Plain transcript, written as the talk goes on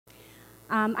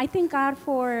I thank God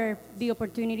for the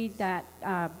opportunity that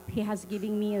He has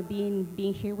given me of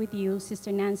being here with you,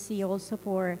 Sister Nancy, also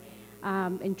for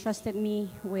entrusted me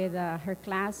with her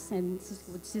class, and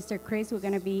with Sister Chris, we're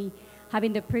going to be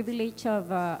having the privilege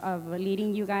of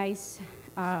leading you guys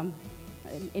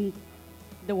in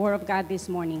the Word of God this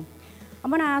morning. I'm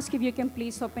going to ask if you can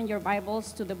please open your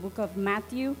Bibles to the book of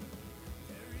Matthew,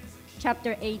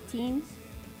 chapter 18.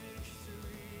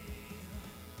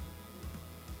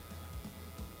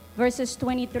 Verses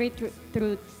 23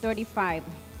 through 35.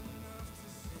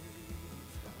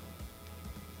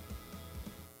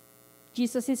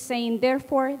 Jesus is saying,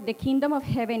 "Therefore, the kingdom of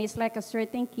heaven is like a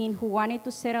certain king who wanted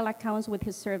to settle accounts with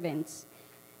his servants.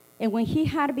 And when he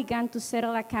had begun to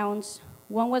settle accounts,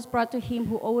 one was brought to him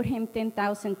who owed him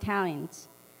 10,000 talents.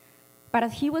 But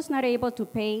as he was not able to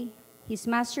pay, his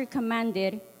master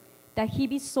commanded that he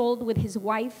be sold with his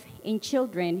wife and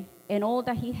children and all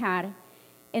that he had,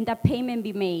 and that payment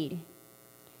be made.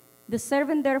 The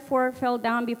servant therefore fell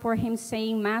down before him,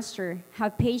 saying, 'Master,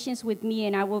 have patience with me,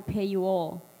 and I will pay you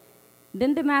all.'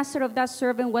 Then the master of that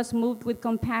servant was moved with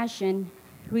compassion,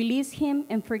 released him,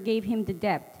 and forgave him the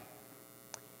debt.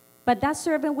 But that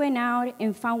servant went out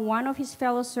and found one of his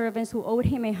fellow servants who owed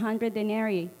him 100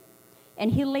 denarii.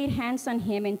 And he laid hands on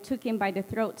him and took him by the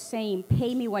throat, saying,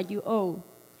 'Pay me what you owe.'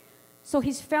 So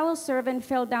his fellow servant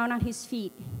fell down at his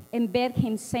feet and begged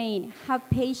him, saying, 'Have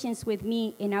patience with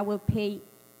me, and I will pay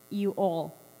you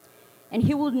all.' And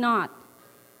he would not,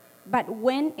 but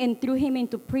went and threw him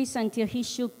into prison until he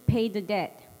should pay the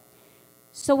debt.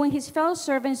 So when his fellow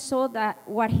servants saw that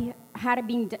what he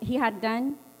had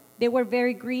done, they were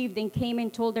very grieved and came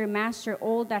and told their master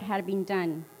all that had been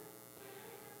done.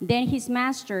 Then his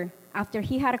master, after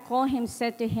he had called him,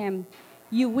 said to him,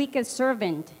 'You wicked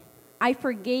servant, I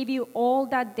forgave you all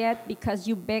that debt because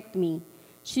you begged me.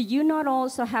 Should you not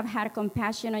also have had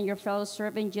compassion on your fellow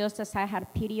servant just as I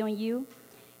had pity on you?'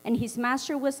 And his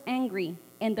master was angry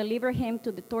and delivered him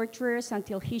to the torturers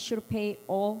until he should pay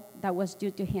all that was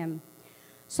due to him.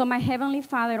 So my heavenly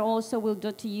Father also will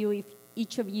do to you if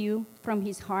each of you from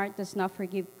his heart does not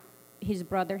forgive his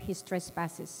brother his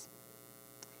trespasses."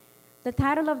 The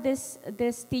title of this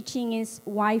teaching is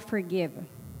 "Why Forgive?"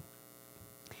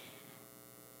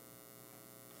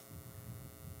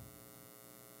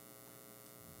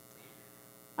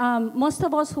 Most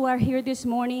of us who are here this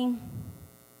morning,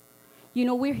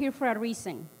 we're here for a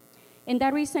reason. And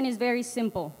that reason is very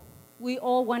simple. We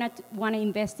all want to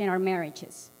invest in our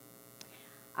marriages.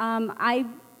 I've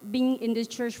been in this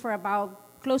church for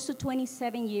about close to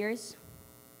 27 years.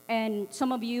 And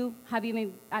some of you have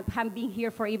been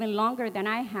here for even longer than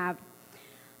I have.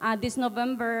 This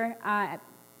November,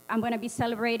 I'm going to be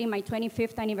celebrating my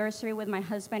 25th anniversary with my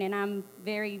husband, and I'm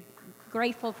very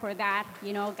grateful for that.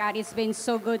 God has been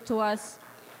so good to us.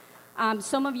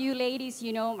 Some of you ladies,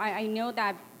 I know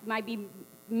that might be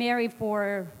married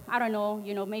for, I don't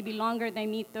know, maybe longer than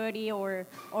me, 30 or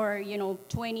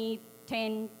 20,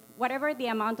 10, whatever the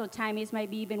amount of time is, might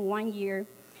be even 1 year.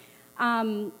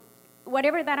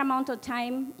 Whatever that amount of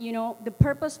time, the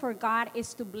purpose for God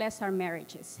is to bless our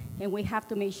marriages. And we have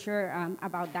to make sure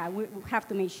about that. We have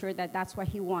to make sure that that's what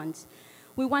He wants.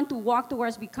 We want to walk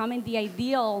towards becoming the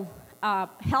ideal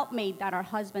helpmate that our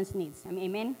husbands need.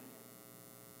 Amen?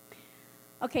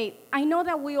 Okay, I know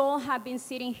that we all have been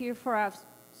sitting here for a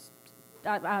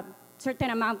certain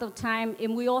amount of time,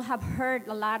 and we all have heard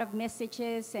a lot of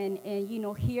messages and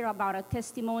hear about our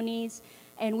testimonies.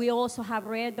 And we also have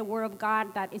read the Word of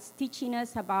God that is teaching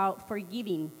us about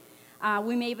forgiving.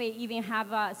 We maybe even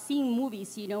have seen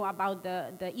movies, about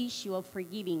the issue of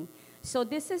forgiving. So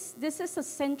this is a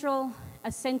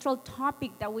central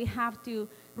topic that we have to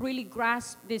really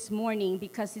grasp this morning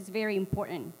because it's very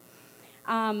important.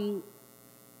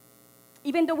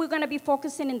 Even though we're going to be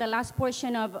focusing in the last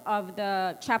portion of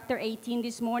the chapter 18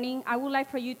 this morning, I would like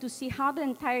for you to see how the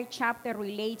entire chapter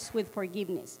relates with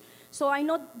forgiveness. So I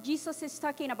know Jesus is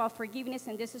talking about forgiveness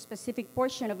in this specific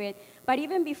portion of it, but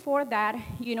even before that,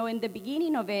 in the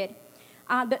beginning of it,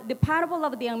 the parable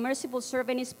of the unmerciful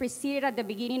servant is preceded at the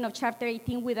beginning of chapter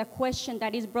 18 with a question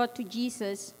that is brought to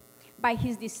Jesus by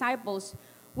his disciples,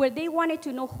 where they wanted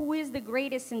to know who is the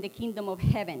greatest in the kingdom of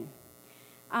heaven.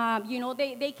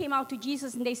 They came out to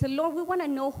Jesus and they said, "Lord, we want to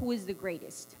know who is the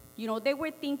greatest." They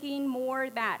were thinking more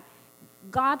that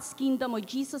God's kingdom or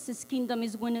Jesus' kingdom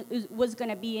was going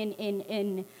to be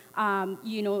in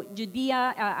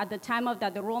Judea at the time of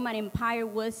that the Roman Empire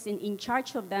was in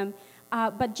charge of them.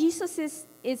 But Jesus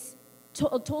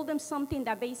told them something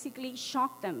that basically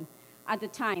shocked them at the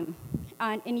time.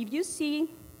 And if you see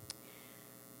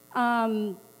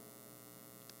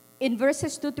in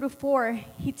verses 2 through 4,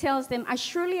 he tells them, "As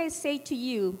surely I say to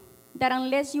you, that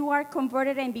unless you are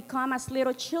converted and become as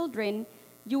little children,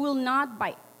 you will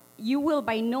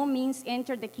by no means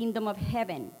enter the kingdom of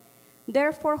heaven.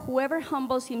 Therefore, whoever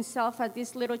humbles himself as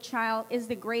this little child is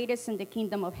the greatest in the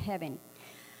kingdom of heaven."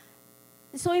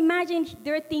 So imagine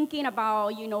they're thinking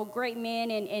about, great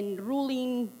men and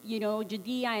ruling,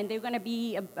 Judea, and they're going to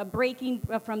be a breaking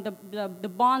from the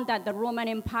bond that the Roman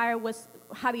Empire was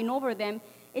having over them.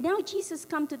 And now Jesus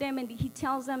comes to them and he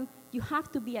tells them, you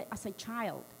have to be as a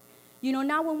child.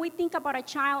 Now when we think about a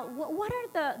child, what are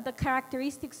the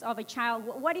characteristics of a child?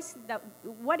 What is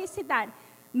it that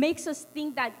makes us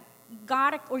think that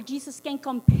God or Jesus can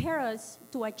compare us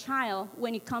to a child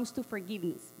when it comes to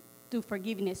forgiveness?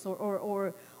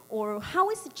 Or how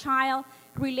is a child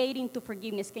relating to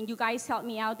forgiveness? Can you guys help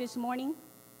me out this morning?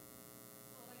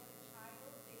 So like a child,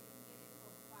 they can get into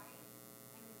a fight,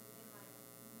 and in like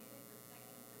minutes or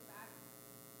seconds, they're back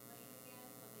playing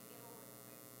again, so they get over it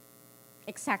quick.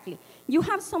 Exactly. You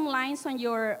have some lines on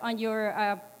your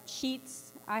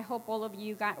sheets. I hope all of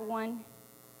you got one.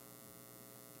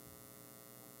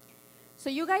 So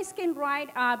you guys can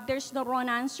write, there's no wrong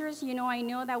answers. I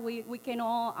know that we can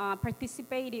all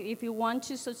participate if you want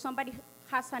to. So somebody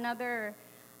has another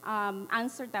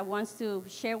answer that wants to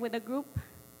share with the group.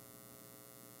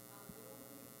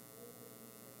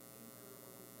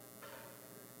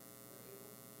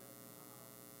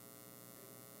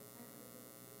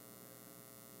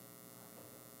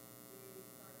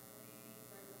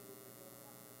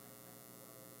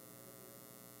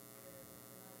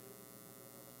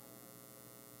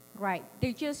 Right.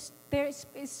 It's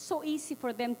so easy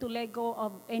for them to let go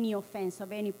of any offense,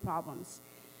 of any problems.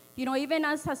 Even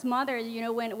us as mothers,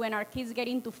 when our kids get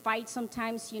into fights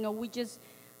sometimes, we just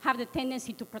have the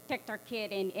tendency to protect our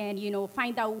kid and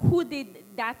find out who did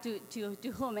that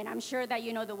to whom. And I'm sure that,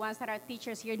 the ones that are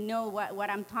teachers here know what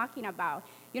I'm talking about.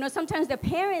 Sometimes the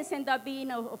parents end up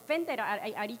being offended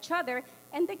at each other,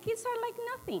 and the kids are like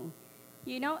nothing.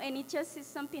 And it just is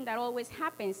something that always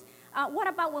happens. What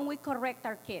about when we correct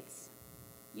our kids?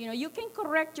 You can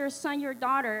correct your son, your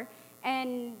daughter,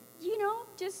 and,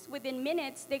 just within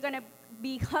minutes, they're going to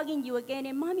be hugging you again,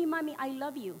 and mommy, I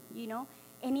love you,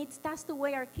 And that's the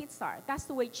way our kids are. That's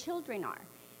the way children are.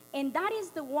 And that is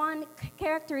the one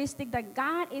characteristic that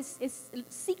God is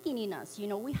seeking in us.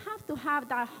 We have to have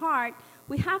that heart.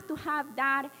 We have to have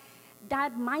that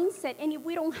mindset. And if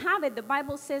we don't have it, the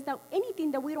Bible says that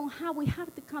anything that we don't have, we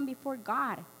have to come before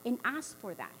God and ask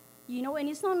for that. And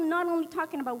it's not only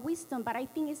talking about wisdom, but I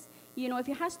think it's, if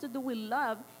it has to do with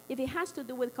love, if it has to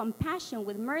do with compassion,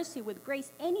 with mercy, with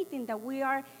grace, anything that we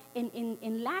are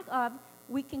in lack of,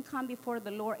 we can come before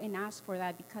the Lord and ask for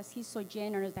that because he's so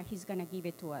generous that he's going to give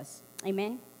it to us.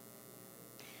 Amen?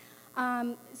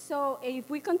 So if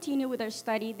we continue with our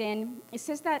study, then it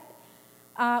says that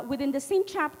within the same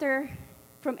chapter,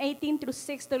 from 18 through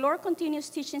 6, the Lord continues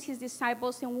teaching his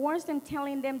disciples and warns them,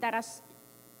 telling them that as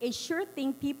a sure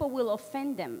thing, people will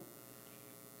offend them.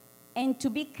 And to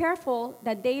be careful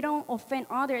that they don't offend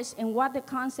others and what the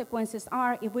consequences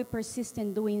are if we persist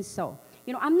in doing so.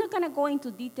 I'm not going to go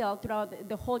into detail throughout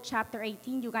the whole chapter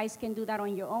 18. You guys can do that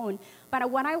on your own. But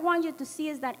what I want you to see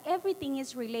is that everything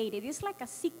is related. It's like a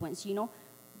sequence,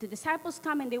 The disciples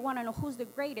come and they want to know who's the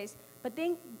greatest. But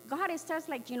then God starts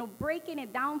breaking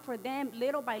it down for them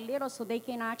little by little so they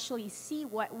can actually see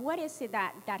what is it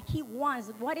that he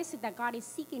wants. What is it that God is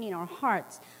seeking in our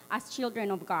hearts as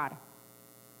children of God.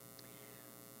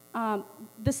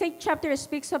 The same chapter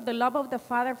speaks of the love of the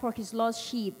Father for his lost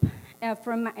sheep.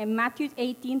 From Matthew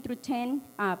 18 through 10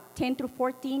 through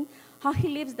 14, how he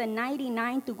leaves the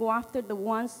 99 to go after the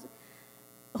ones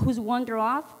who's wander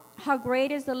off. How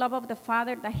great is the love of the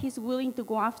Father that he's willing to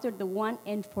go after the one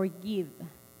and forgive.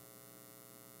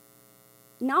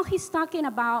 Now he's talking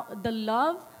about the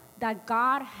love that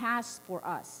God has for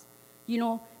us.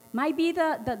 Might be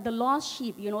the lost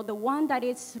sheep, the one that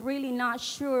is really not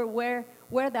sure where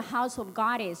the house of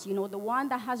God is, the one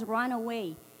that has run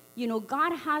away.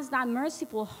 God has that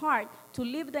merciful heart to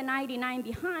leave the 99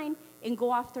 behind and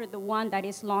go after the one that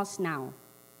is lost now.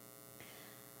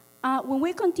 When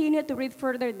we continue to read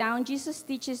further down, Jesus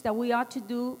teaches that we ought to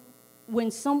do when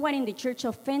someone in the church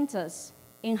offends us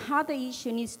and how the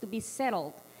issue needs to be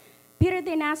settled. Peter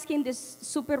then asked him this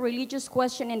super religious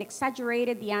question and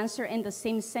exaggerated the answer in the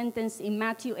same sentence in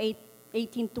Matthew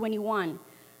 18:21.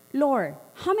 Lord,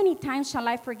 how many times shall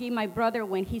I forgive my brother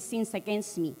when he sins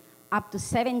against me? Up to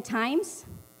 7 times?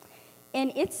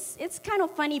 And it's kind of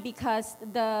funny because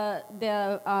the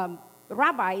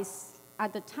rabbis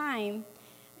at the time,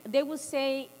 they would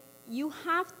say, you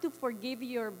have to forgive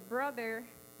your brother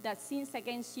that sins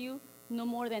against you no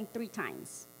more than 3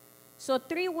 times. So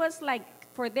 3 was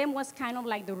like, for them was kind of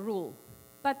like the rule.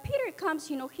 But Peter comes,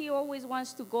 he always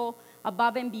wants to go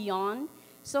above and beyond.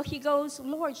 So he goes,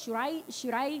 Lord, should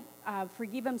I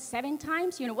forgive him 7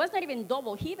 times? It was not even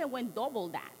double. He even went double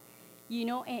that.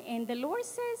 And the Lord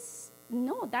says,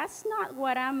 no, that's not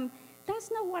what I'm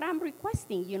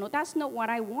requesting. That's not what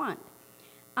I want.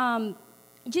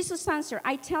 Jesus answered,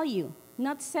 I tell you,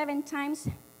 not 7 times,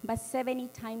 but 70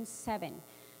 times 7.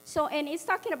 So, and it's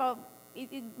talking about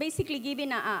basically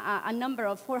giving a number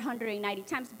of 490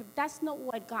 times, but that's not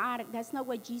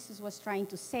what Jesus was trying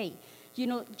to say.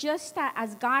 Just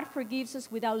as God forgives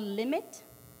us without limit,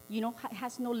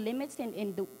 has no limits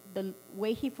in the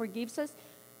way he forgives us,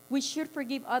 we should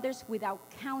forgive others without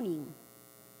counting,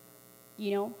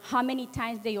 how many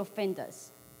times they offend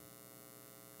us.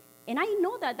 And I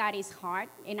know that is hard,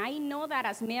 and I know that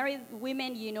as married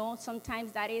women,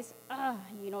 sometimes that is,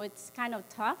 it's kind of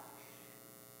tough.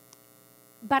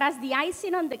 But as the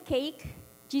icing on the cake,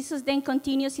 Jesus then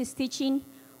continues his teaching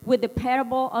with the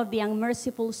parable of the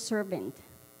unmerciful servant.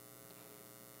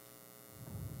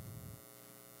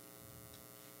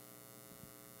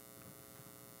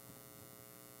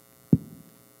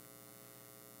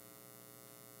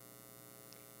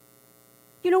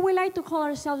 We like to call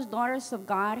ourselves daughters of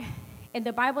God, and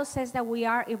the Bible says that we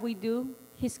are if we do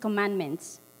his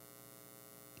commandments.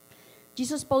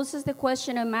 Jesus poses the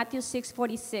question in Matthew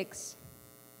 6:46.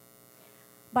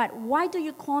 But why do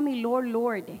you call me Lord,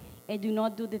 Lord, and do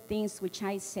not do the things which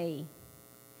I say?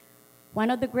 One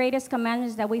of the greatest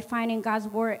commandments that we find in God's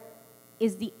word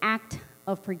is the act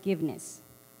of forgiveness.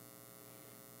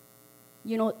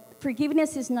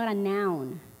 Forgiveness is not a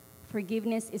noun.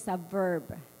 Forgiveness is a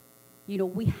verb.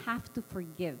 We have to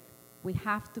forgive. We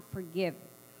have to forgive.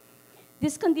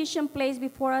 This condition placed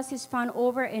before us is found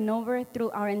over and over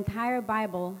through our entire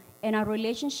Bible, and our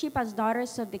relationship as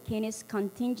daughters of the King is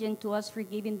contingent to us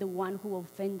forgiving the one who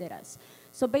offended us.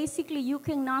 So basically, you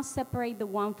cannot separate the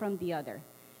one from the other.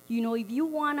 If you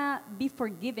want to be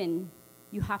forgiven,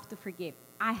 you have to forgive.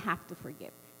 I have to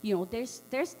forgive. There's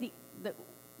the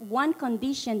one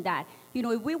condition that,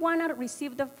 if we want to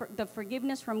receive the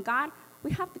forgiveness from God, we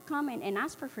have to come and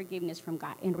ask for forgiveness from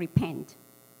God and repent.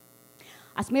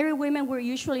 As married women, we're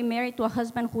usually married to a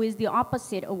husband who is the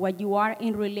opposite of what you are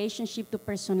in relationship to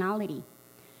personality.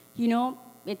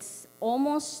 It's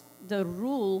almost the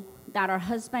rule that our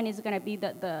husband is going to be,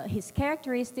 his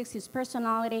characteristics, his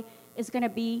personality is going to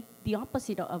be the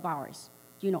opposite of ours.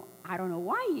 I don't know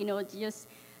why, it just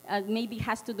maybe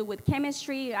has to do with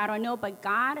chemistry, I don't know, but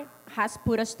God has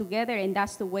put us together, and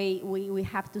that's the way we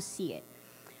have to see it.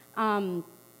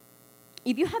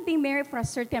 If you have been married for a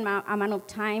certain amount of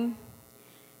time,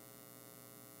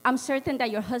 I'm certain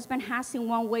that your husband has in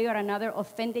one way or another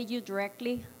offended you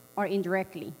directly or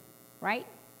indirectly, right?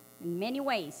 In many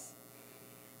ways.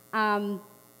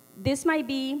 This might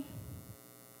be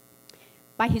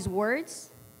by his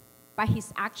words, by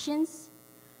his actions,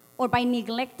 or by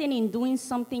neglecting in doing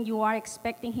something you are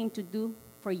expecting him to do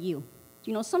for you.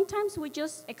 Sometimes we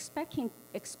just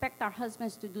expect our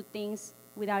husbands to do things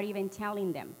without even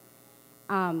telling them.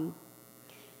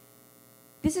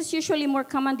 This is usually more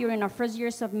common during our first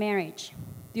years of marriage,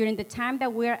 during the time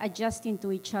that we're adjusting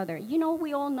to each other.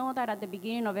 We all know that at the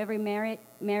beginning of every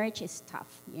marriage is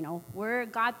tough, where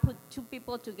God put 2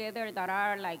 people together that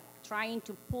are like trying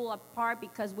to pull apart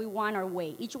because we want our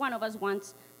way. Each one of us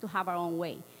wants to have our own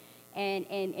way.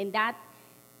 And that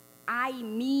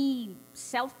me,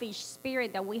 selfish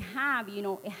spirit that we have,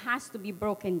 it has to be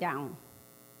broken down.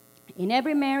 In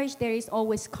every marriage, there is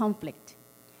always conflict.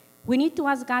 We need to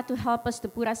ask God to help us to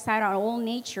put aside our own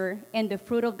nature and the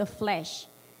fruit of the flesh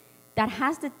that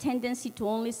has the tendency to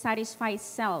only satisfy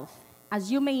self.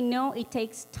 As you may know, it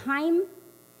takes time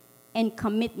and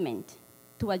commitment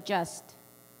to adjust,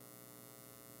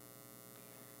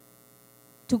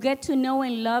 to get to know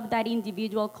and love that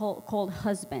individual called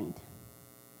husband.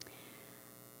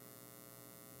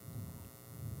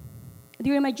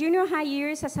 During my junior high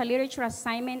years as a literature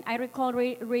assignment, I recall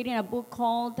reading a book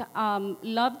called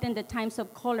Loved in the Times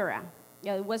of Cholera.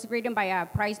 It was written by a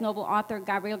Prize Nobel author,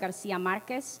 Gabriel Garcia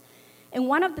Marquez. And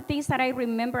one of the things that I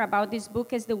remember about this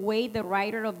book is the way the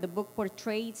writer of the book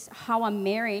portrays how a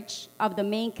marriage of the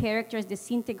main characters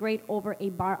disintegrate over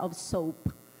a bar of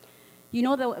soap.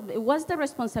 It was the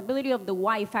responsibility of the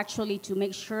wife actually to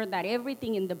make sure that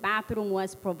everything in the bathroom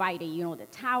was provided, the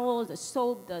towels, the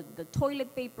soap, the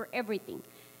toilet paper, everything.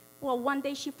 Well, one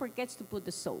day she forgets to put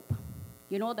the soap.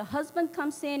 The husband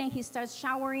comes in and he starts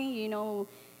showering,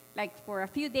 like for a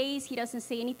few days he doesn't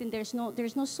say anything, there's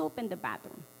no soap in the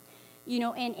bathroom. You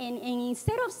know, and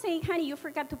instead of saying, honey, you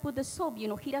forgot to put the soap, you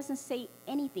know, he doesn't say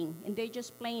anything. And they're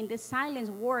just playing this silence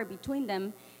war between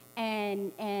them.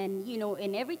 And you know,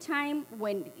 and every time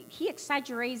when he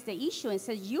exaggerates the issue and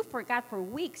says, you forgot for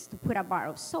weeks to put a bar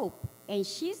of soap. And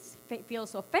she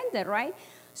feels offended, right?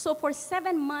 So for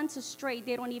 7 months straight,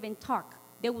 they don't even talk.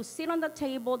 They will sit on the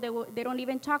table, they don't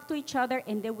even talk to each other,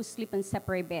 and they will sleep in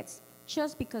separate beds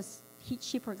just because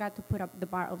she forgot to put up the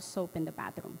bar of soap in the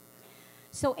bathroom.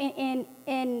 So, and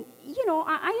you know,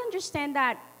 I understand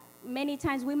that many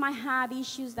times we might have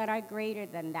issues that are greater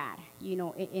than that, you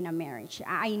know, in a marriage.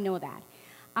 I know that.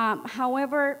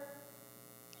 However,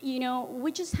 you know,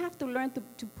 we just have to learn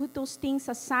to put those things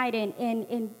aside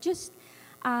and just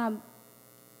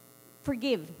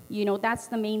forgive. You know, that's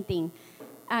the main thing.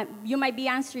 You might be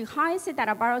answering, how is it that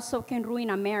a bar of soap can ruin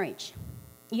a marriage?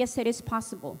 Yes, it is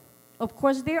possible. Of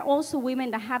course, there are also women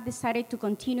that have decided to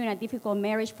continue in a difficult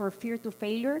marriage for fear to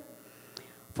failure,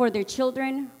 for their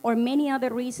children, or many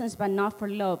other reasons, but not for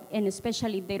love, and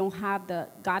especially if they don't have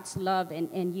God's love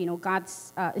and you know,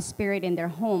 God's spirit in their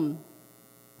home.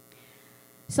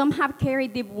 Some have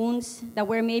carried deep wounds that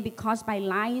were maybe caused by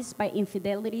lies, by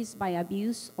infidelities, by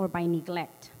abuse, or by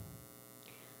neglect.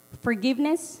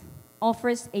 Forgiveness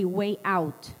offers a way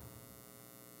out.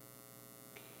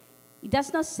 It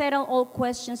does not settle all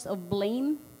questions of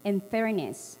blame and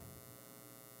fairness,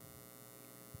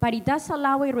 but it does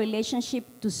allow a relationship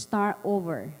to start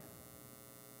over,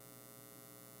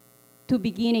 to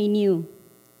begin anew.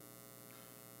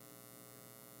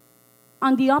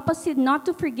 On the opposite, not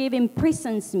to forgive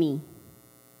imprisons me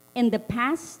in the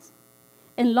past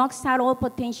and locks out all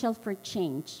potential for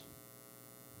change.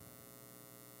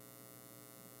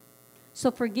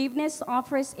 So forgiveness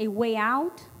offers a way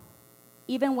out,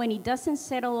 even when it doesn't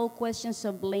settle all questions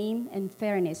of blame and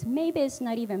fairness. Maybe it's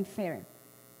not even fair,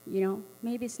 you know,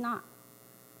 maybe it's not.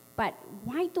 But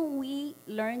why don't we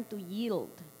learn to yield,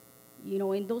 you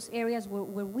know, in those areas where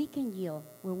we can yield,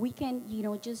 where we can, you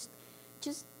know, just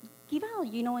give out,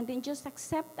 you know, and then just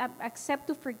accept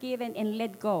to forgive and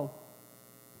let go.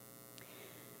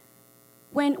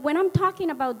 When I'm talking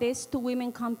about this, two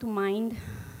women come to mind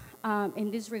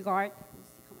in this regard. Let's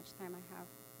see how much time I have.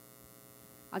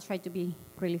 I'll try to be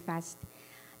really fast.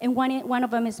 And one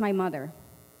of them is my mother.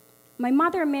 My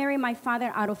mother married my father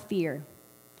out of fear.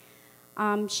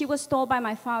 She was told by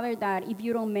my father that if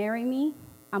you don't marry me,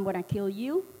 I'm going to kill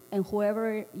you, and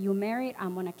whoever you marry,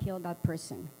 I'm going to kill that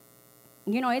person.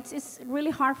 You know, it's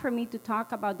really hard for me to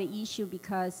talk about the issue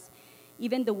because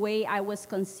even the way I was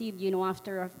conceived, you know,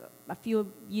 after a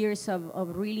few years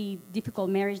of really difficult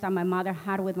marriage that my mother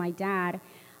had with my dad,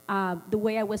 the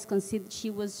way I was conceived, she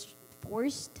was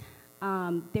forced.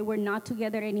 They were not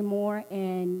together anymore,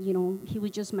 and, you know, he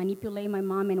would just manipulate my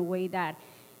mom in a way that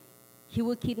he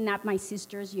would kidnap my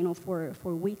sisters, you know, for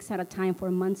weeks at a time,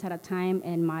 for months at a time,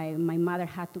 and my mother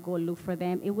had to go look for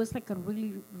them. It was like a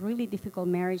really, really difficult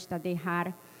marriage that they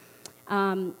had.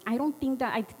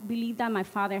 I believe that my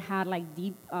father had like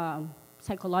deep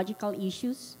psychological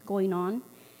issues going on.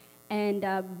 And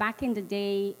back in the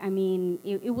day, I mean,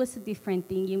 it was a different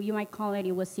thing. You might call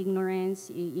it was ignorance.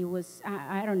 It was,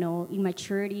 I don't know,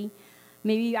 immaturity.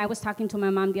 Maybe I was talking to my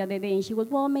mom the other day, and she goes,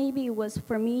 well, maybe it was,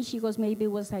 for me, she goes, maybe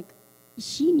it was like,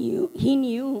 he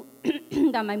knew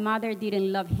that my mother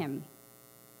didn't love him.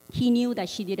 He knew that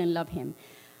she didn't love him.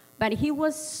 But he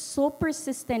was so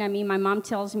persistent. I mean, my mom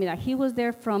tells me that he was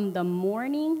there from the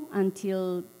morning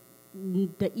until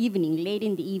the evening, late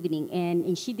in the evening,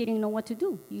 and she didn't know what to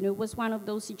do. You know, it was one of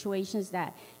those situations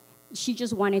that she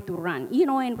just wanted to run, you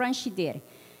know, and run she did.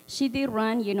 She did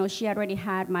run, you know, she already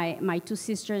had my two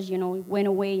sisters, you know, went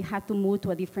away, had to move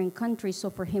to a different country, so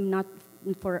for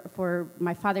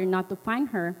my father not to find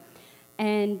her.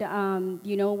 And,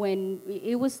 you know, when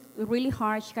it was really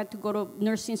hard, she had to go to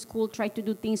nursing school, try to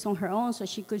do things on her own so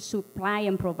she could supply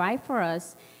and provide for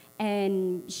us.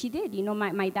 And she did, you know,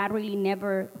 my dad really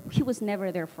he was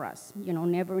never there for us, you know,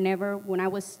 never. When I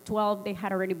was 12, they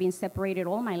had already been separated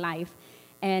all my life.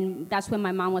 And that's when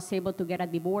my mom was able to get a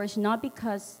divorce, not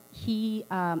because he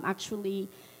actually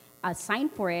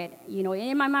signed for it, you know,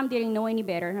 and my mom didn't know any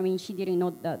better. I mean, she didn't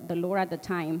know the Lord at the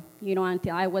time, you know,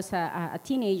 until I was a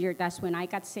teenager. That's when I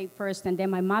got saved first, and then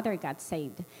my mother got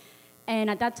saved. And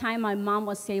at that time, my mom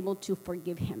was able to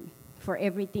forgive him for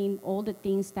everything, all the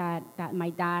things that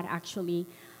my dad actually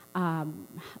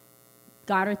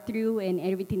got her through and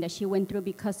everything that she went through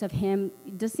because of him.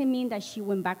 It doesn't mean that she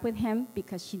went back with him,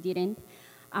 because she didn't.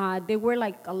 There were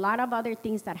like a lot of other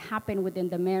things that happened within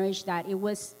the marriage that it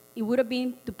would have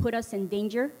been to put us in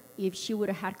danger if she would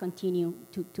have had continued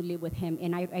to live with him,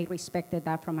 and I respected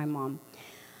that from my mom.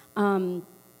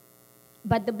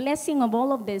 But the blessing of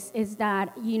all of this is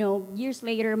that, you know, years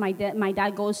later, my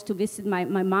dad goes to visit my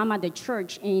mom at the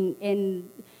church, and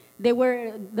they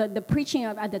were, the preaching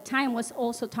at the time was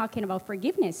also talking about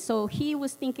forgiveness. So he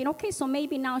was thinking, okay, so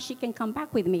maybe now she can come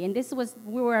back with me. And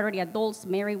we were already adults,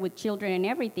 married with children and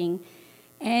everything.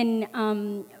 And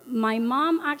my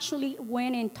mom actually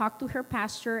went and talked to her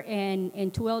pastor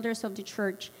and two elders of the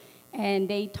church, and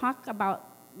they talked about,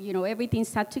 you know, everything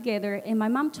sat together. And my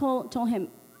mom told him,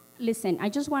 listen, I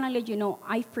just want to let you know,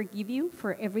 I forgive you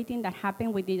for everything that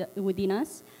happened within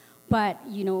us, but,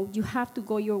 you know, you have to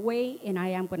go your way, and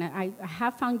I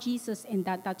have found Jesus, and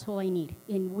that's all I need.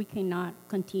 And we cannot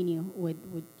continue with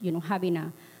you know, having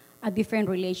a different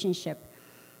relationship.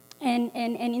 And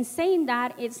in saying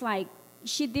that, it's like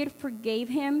she did forgive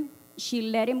him, she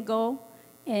let him go,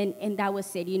 and that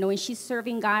was it, you know, and she's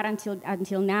serving God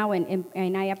until now,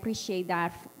 and I appreciate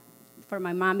that for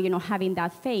my mom, you know, having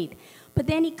that faith. But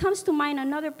then it comes to mind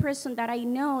another person that I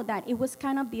know that it was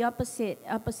kind of the opposite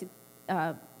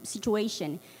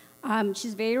situation.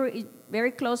 She's very,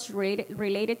 very close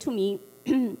related to me,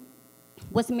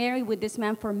 was married with this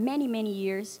man for many, many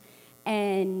years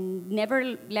and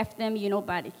never left them, you know,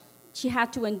 but she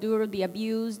had to endure the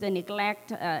abuse, the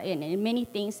neglect, and many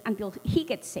things until he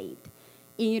gets saved.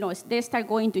 And, you know, they start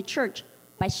going to church,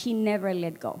 but she never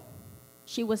let go.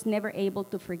 She was never able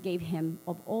to forgive him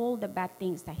of all the bad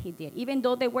things that he did. Even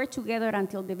though they were together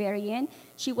until the very end,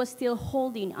 she was still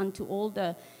holding onto all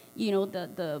the, you know,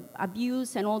 the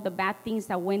abuse and all the bad things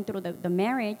that went through the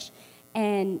marriage.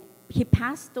 And he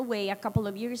passed away a couple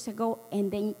of years ago.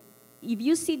 And then if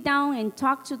you sit down and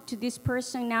talk to this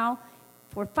person now,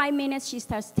 for 5 minutes, she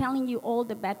starts telling you all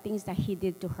the bad things that he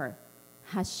did to her.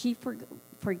 Has she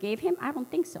forgave him? I don't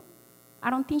think so. I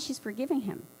don't think she's forgiven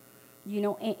him. You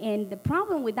know, and the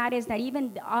problem with that is that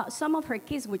even some of her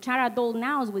kids, which are adult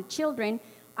now with children,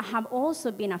 have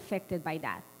also been affected by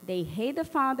that. They hate the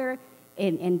father,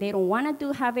 and they don't want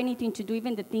to have anything to do.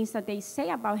 Even the things that they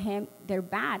say about him, they're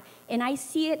bad. And I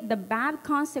see it, the bad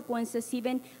consequences,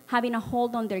 even having a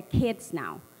hold on their kids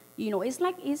now. You know, it's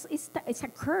like it's a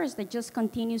curse that just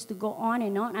continues to go on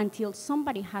and on until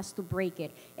somebody has to break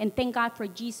it. And thank God for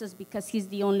Jesus, because he's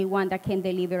the only one that can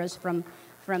deliver us from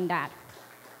that.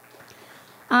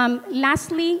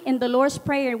 Lastly, in the Lord's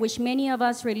Prayer, which many of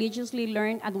us religiously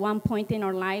learned at one point in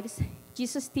our lives,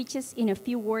 Jesus teaches in a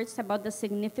few words about the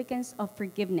significance of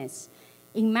forgiveness.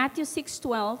 In Matthew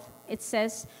 6:12, it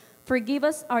says, "Forgive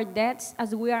us our debts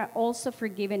as we are also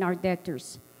forgiven our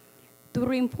debtors." To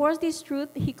reinforce this truth,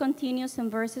 he continues in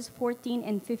verses 14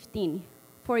 and 15.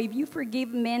 "For if you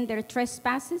forgive men their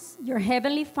trespasses, your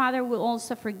heavenly Father will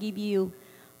also forgive you.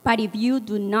 But if you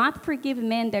do not forgive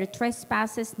men their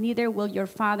trespasses, neither will your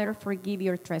Father forgive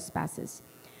your trespasses."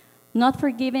 Not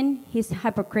forgiven is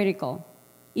hypocritical.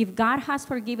 If God has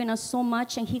forgiven us so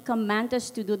much and he commands us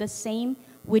to do the same,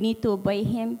 we need to obey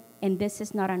him, and this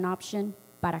is not an option,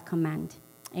 but a command.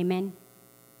 Amen.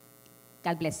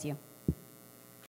 God bless you.